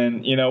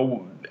 And,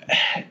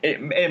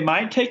 it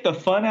might take the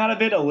fun out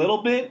of it a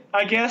little bit,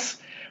 I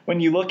guess, when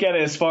you look at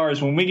it as far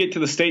as when we get to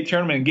the state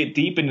tournament and get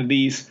deep into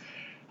these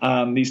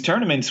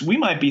tournaments, we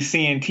might be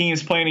seeing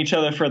teams playing each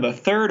other for the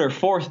third or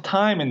fourth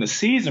time in the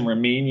season,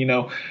 Ramin.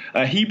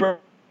 Hebron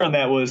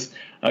that was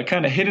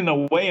kind of hidden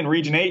away in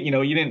Region 8,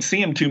 you didn't see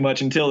them too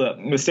much until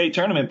the state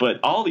tournament, but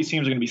all these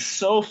teams are going to be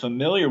so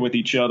familiar with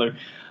each other.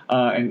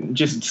 And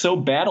just so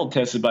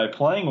battle-tested by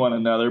playing one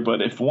another.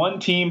 But if one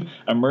team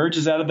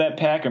emerges out of that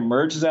pack,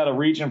 emerges out of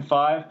Region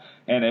 5,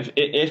 and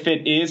if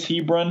it is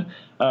Hebron,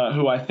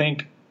 who I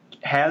think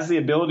has the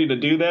ability to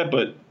do that,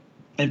 but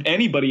if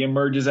anybody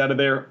emerges out of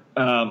there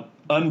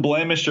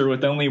unblemished or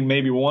with only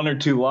maybe 1 or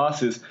 2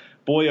 losses,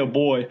 boy, oh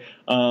boy,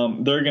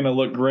 they're going to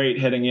look great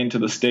heading into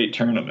the state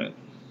tournament.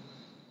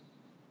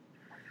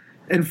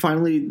 And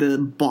finally, the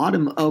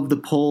bottom of the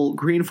poll,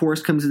 Green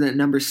Forest comes in at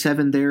number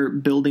 7. They're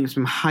building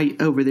some height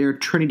over there.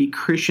 Trinity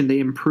Christian, they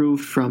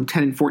improved from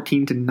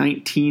 10-14 to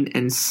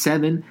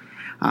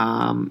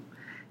 19-7.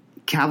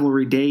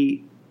 Cavalry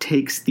Day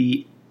takes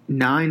the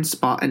 9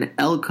 spot, and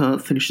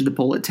Elka finishes the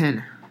poll at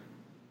 10.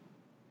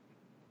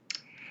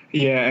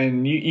 Yeah,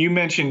 and you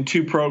mentioned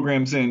 2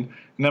 programs in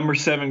number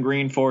 7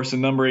 Green Forest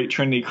and number 8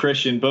 Trinity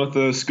Christian. Both of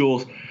those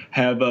schools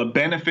have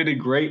benefited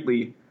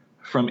greatly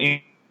from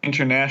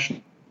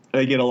international.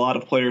 They get a lot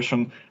of players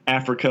from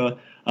Africa.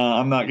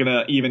 I'm not going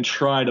to even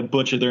try to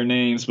butcher their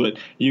names, but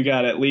you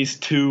got at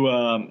least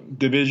 2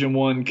 Division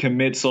I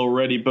commits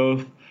already.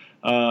 Both,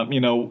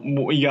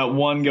 you got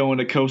one going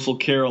to Coastal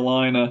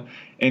Carolina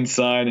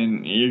inside,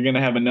 and you're going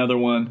to have another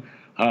one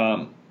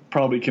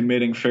probably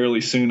committing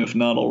fairly soon, if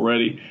not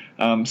already.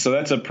 So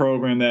that's a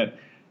program that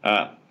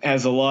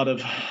has a lot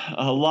of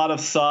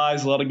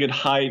size, a lot of good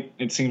height.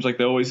 It seems like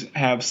they always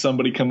have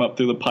somebody come up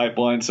through the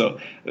pipeline. So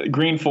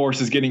Green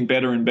Forest is getting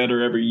better and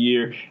better every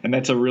year, and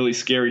that's a really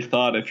scary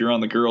thought if you're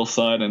on the girls'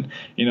 side. And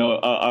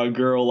a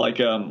girl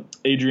like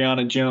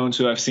Adriana Jones,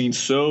 who I've seen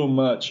so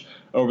much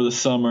over the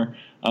summer,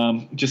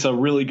 just a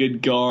really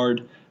good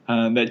guard.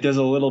 that does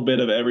a little bit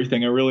of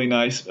everything. A really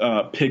nice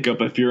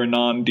pickup. If you're a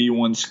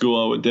non-D1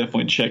 school, I would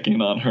definitely check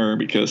in on her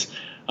because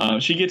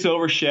she gets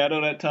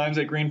overshadowed at times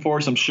at Green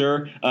Forest, I'm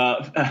sure.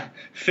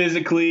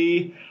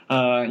 Physically,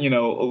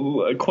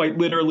 quite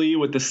literally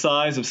with the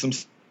size of some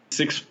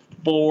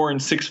 6'4" and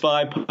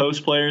 6'5"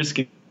 post players,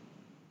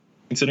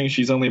 considering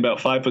she's only about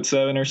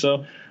 5'7" or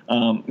so.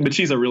 But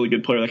she's a really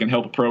good player that can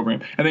help a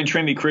program. And then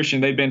Trinity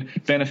Christian, they've been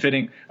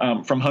benefiting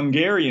from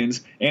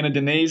Hungarians. Anna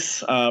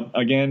Denise,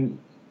 again,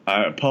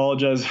 I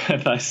apologize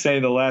if I say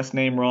the last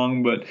name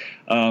wrong, but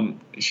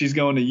she's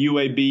going to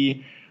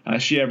UAB.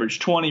 She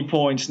averaged 20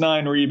 points,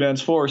 9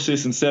 rebounds, 4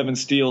 assists, and 7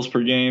 steals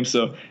per game.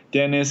 So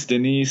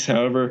Denise,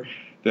 however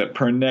that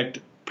correct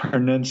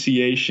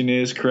pronunciation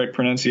is,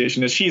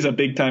 she's a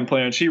big-time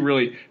player, and she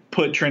really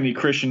put Trinity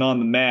Christian on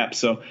the map.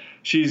 So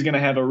she's going to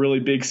have a really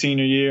big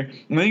senior year.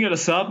 And then you got a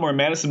sophomore,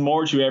 Madison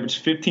Morge, who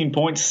averaged 15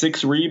 points,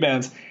 6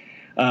 rebounds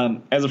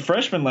as a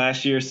freshman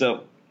last year.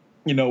 So,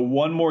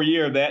 one more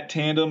year of that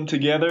tandem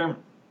together,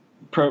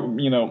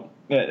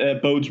 that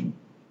bodes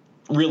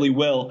really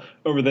well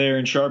over there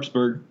in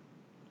Sharpsburg.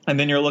 And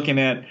then you're looking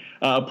at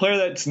a player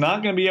that's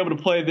not going to be able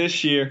to play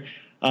this year,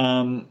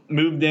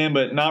 moved in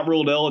but not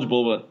ruled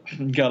eligible,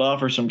 but got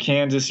offers from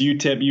Kansas,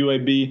 UTEP,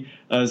 UAB,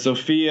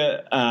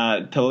 Zofia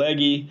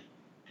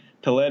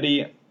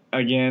Taledi,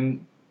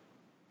 again,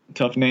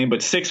 tough name, but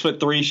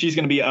 6'3". She's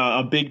going to be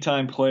a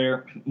big-time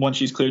player once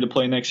she's cleared to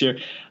play next year.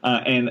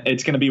 And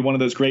it's going to be one of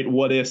those great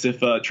what-ifs if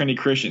Trinity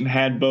Christian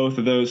had both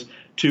of those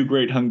two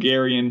great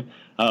Hungarian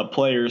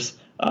players.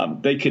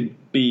 They could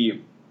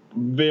be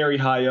very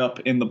high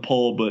up in the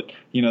poll, but,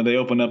 they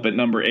open up at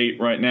number 8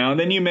 right now. And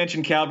then you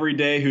mentioned Calvary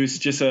Day, who's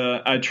just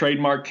a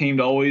trademark team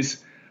to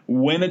always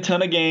win a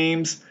ton of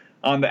games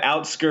on the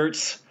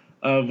outskirts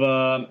of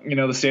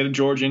the state of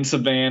Georgia and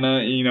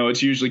Savannah.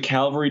 It's usually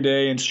Calvary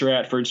Day and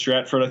Stratford.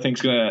 Stratford, I think,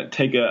 is going to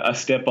take a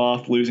step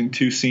off, losing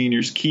 2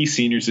 key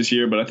seniors this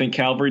year. But I think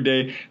Calvary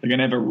Day, they're going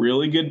to have a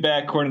really good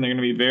backcourt, and they're going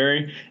to be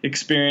very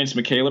experienced.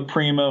 Michaela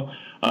Primo,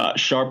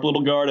 sharp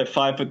little guard at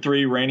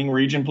 5'3", reigning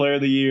region player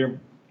of the year.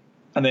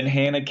 And then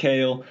Hannah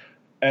Kale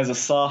as a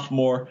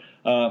sophomore,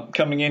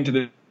 coming into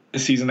the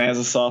season as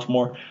a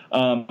sophomore.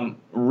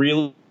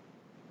 Really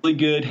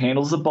good,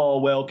 handles the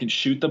ball well, can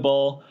shoot the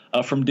ball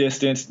from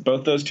distance.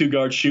 Both those two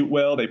guards shoot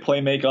well. They play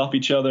make off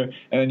each other.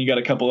 And then you got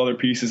a couple other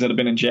pieces that have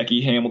been in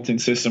Jackie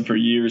Hamilton's system for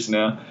years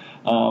now.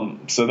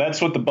 So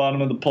that's what the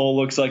bottom of the poll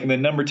looks like. And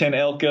then number 10,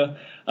 Elka.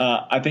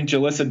 I think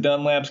Jalissa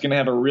Dunlap's going to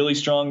have a really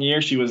strong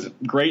year. She was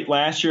great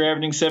last year,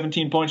 averaging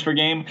 17 points per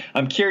game.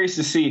 I'm curious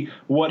to see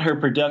what her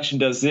production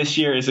does this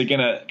year. Is it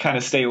going to kind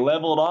of stay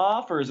leveled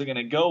off, or is it going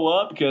to go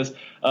up? Because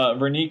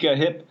Vernika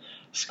Hipp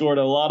scored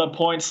a lot of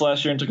points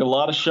last year and took a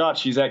lot of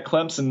shots. She's at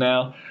Clemson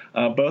now.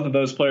 Both of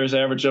those players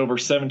averaged over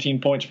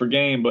 17 points per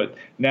game. But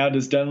now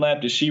does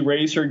she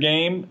raise her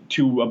game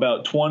to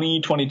about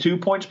 20, 22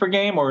 points per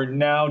game? Or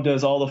now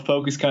does all the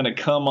focus kind of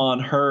come on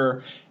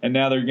her, and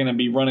now they're going to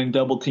be running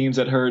double teams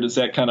at her? Does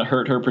that kind of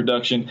hurt her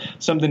production?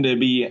 Something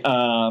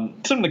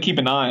to keep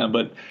an eye on.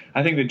 But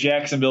I think the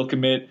Jacksonville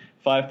commit,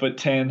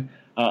 5'10",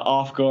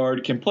 off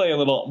guard, can play a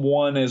little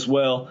one as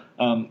well.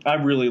 I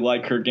really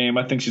like her game.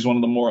 I think she's one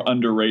of the more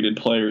underrated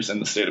players in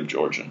the state of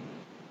Georgia.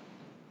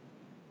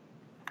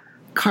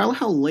 Kyle,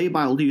 how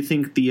labile do you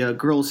think the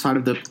girls' side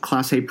of the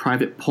Class A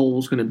private poll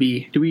is going to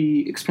be? Do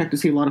we expect to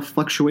see a lot of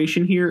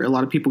fluctuation here, a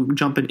lot of people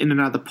jumping in and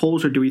out of the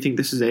polls, or do we think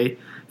this is a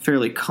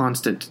fairly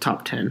constant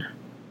top 10?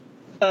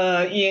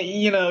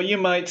 You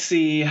might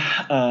see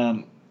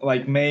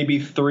maybe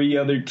 3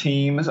 other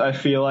teams. I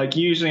feel like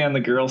usually on the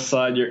girls'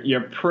 side,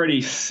 you're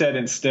pretty set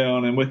in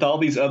stone. And with all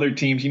these other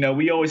teams,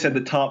 we always had the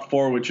top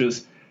 4, which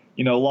is,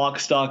 lock,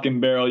 stock, and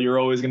barrel. You're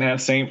always going to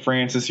have St.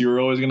 Francis. You were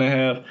always going to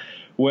have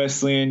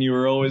Wesleyan. You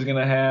were always going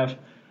to have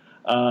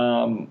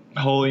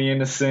Holy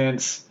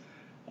Innocents.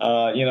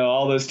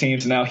 All those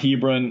teams. Now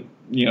Hebron,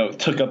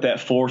 took up that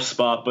 4th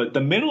spot. But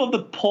the middle of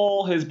the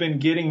poll has been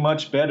getting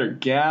much better.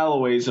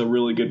 Galloway's a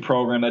really good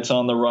program that's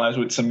on the rise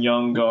with some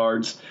young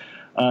guards.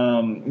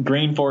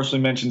 Green Forest, we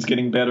mentioned, is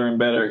getting better and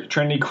better.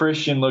 Trinity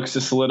Christian looks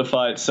to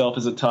solidify itself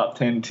as a top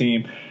 10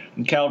 team.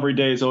 And Calvary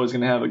Day is always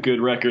going to have a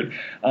good record.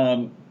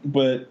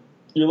 But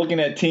you're looking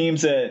at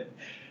teams that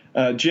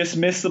just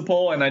missed the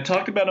poll, and I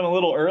talked about them a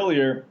little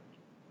earlier.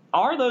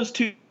 Are those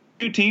two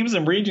teams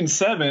in Region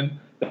 7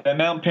 that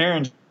Mount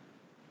Perrin is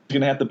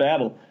going to have to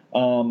battle?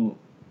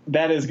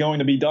 That is going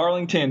to be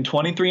Darlington,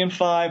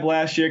 23-5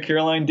 last year.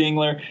 Caroline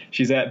Dingler,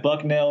 she's at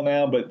Bucknell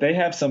now, but they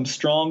have some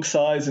strong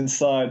size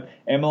inside.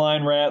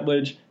 Emmeline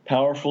Ratledge,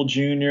 powerful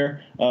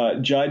junior.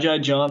 Jai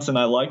Johnson,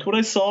 I liked what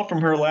I saw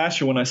from her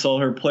last year when I saw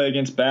her play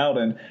against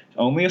Bowdoin.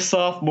 Only a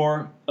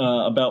sophomore,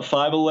 about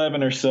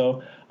 5'11" or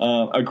so.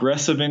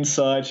 Aggressive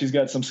inside. She's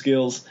got some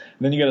skills.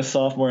 And then you got a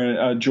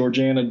sophomore,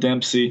 Georgiana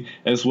Dempsey,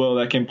 as well,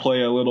 that can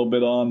play a little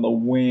bit on the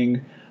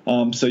wing.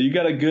 So you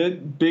got a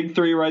good big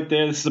 3 right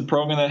there. This is a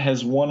program that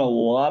has won a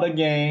lot of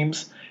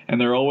games,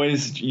 and they're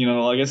always,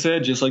 like I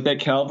said, just like that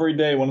Calvary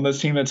Day, one of those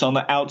teams that's on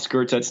the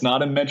outskirts, that's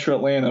not in Metro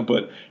Atlanta,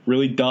 but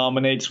really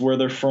dominates where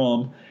they're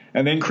from.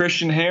 And then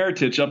Christian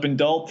Heritage up in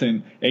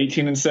Dalton,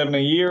 18-7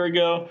 a year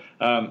ago,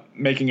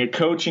 making a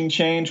coaching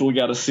change. We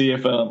got to see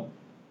if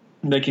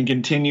they can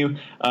continue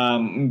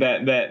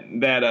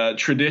that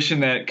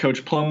tradition that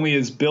Coach Plumlee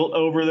has built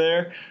over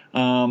there.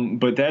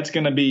 But that's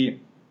going to be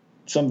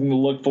something to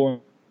look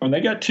for. And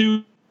they got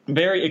two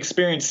very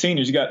experienced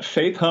seniors. You got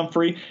Faith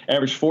Humphrey,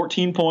 averaged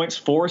 14 points,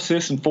 4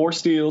 assists, and 4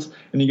 steals.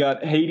 And you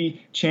got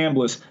Haiti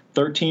Chambliss,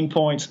 13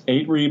 points,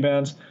 8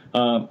 rebounds,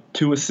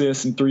 2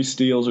 assists, and 3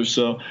 steals or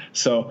so.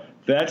 So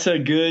that's a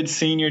good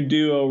senior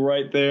duo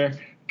right there.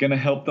 Going to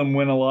help them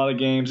win a lot of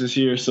games this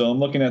year. So I'm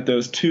looking at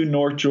those 2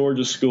 North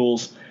Georgia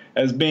schools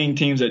as being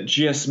teams that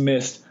just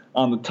missed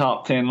on the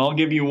top 10. And I'll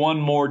give you one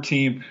more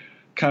team,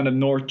 kind of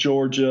North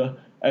Georgia,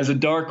 as a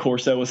dark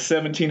horse that was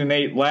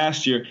 17-8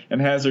 last year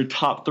and has their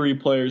top 3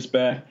 players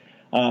back.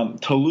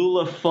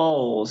 Tallulah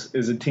Falls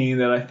is a team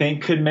that I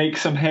think could make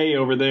some hay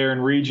over there in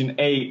Region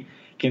 8,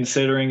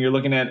 considering you're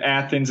looking at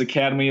Athens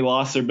Academy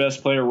lost their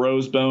best player,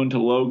 Rosebone, to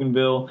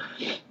Loganville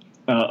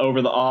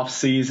over the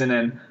offseason,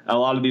 and a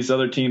lot of these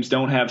other teams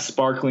don't have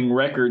sparkling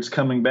records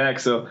coming back.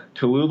 So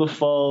Tallulah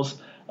Falls,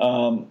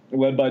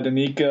 led by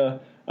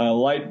Danica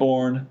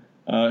Lightbourne,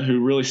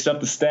 who really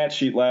stepped the stat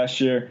sheet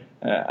last year,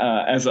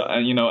 as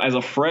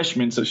a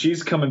freshman, so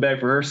she's coming back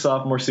for her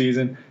sophomore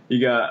season. You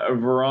got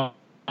Verone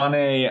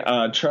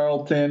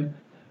Charlton,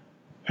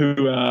 who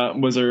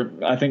was her,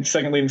 I think,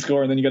 second leading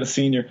scorer, and then you got a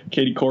senior,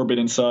 Katie Corbett,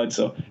 inside.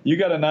 So you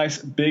got a nice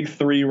big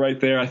 3 right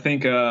there. I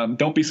think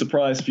don't be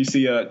surprised if you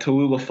see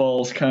Tallulah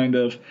Falls kind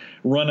of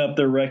run up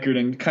their record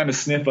and kind of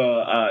sniff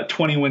a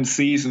 20-win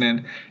season.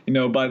 And,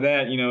 by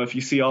that, if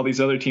you see all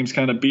these other teams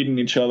kind of beating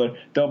each other,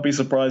 don't be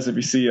surprised if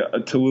you see a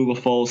Tallulah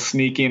Falls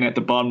sneak in at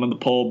the bottom of the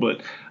poll.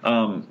 But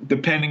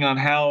depending on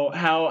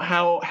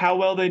how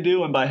well they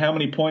do and by how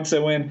many points they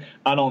win,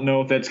 I don't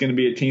know if that's going to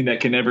be a team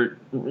that can ever,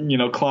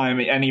 climb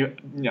any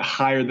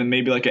higher than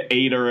maybe like an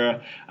 8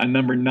 or a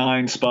number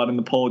 9 spot in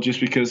the poll,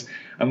 just because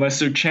unless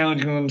they're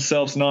challenging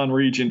themselves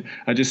non-region,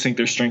 I just think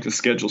their strength of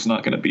schedule is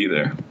not going to be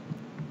there.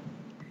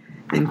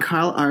 And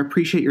Kyle, I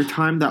appreciate your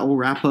time. That will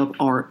wrap up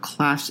our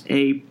Class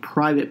A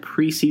private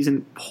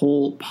preseason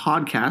poll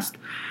podcast.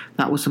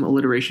 That was some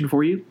alliteration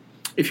for you.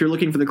 If you're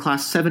looking for the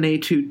Class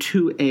 7A to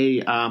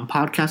 2A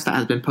podcast that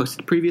has been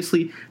posted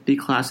previously, the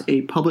Class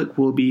A public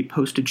will be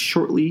posted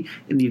shortly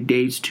in the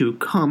days to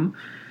come.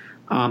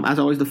 As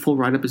always, the full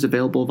write-up is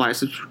available via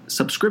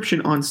subscription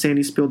on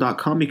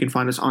SandySpiel.com. You can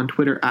find us on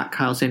Twitter at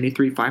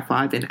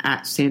KyleSandy355 and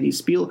at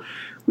SandySpiel.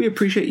 We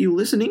appreciate you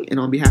listening, and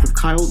on behalf of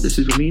Kyle, this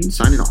is Ramin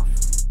signing off.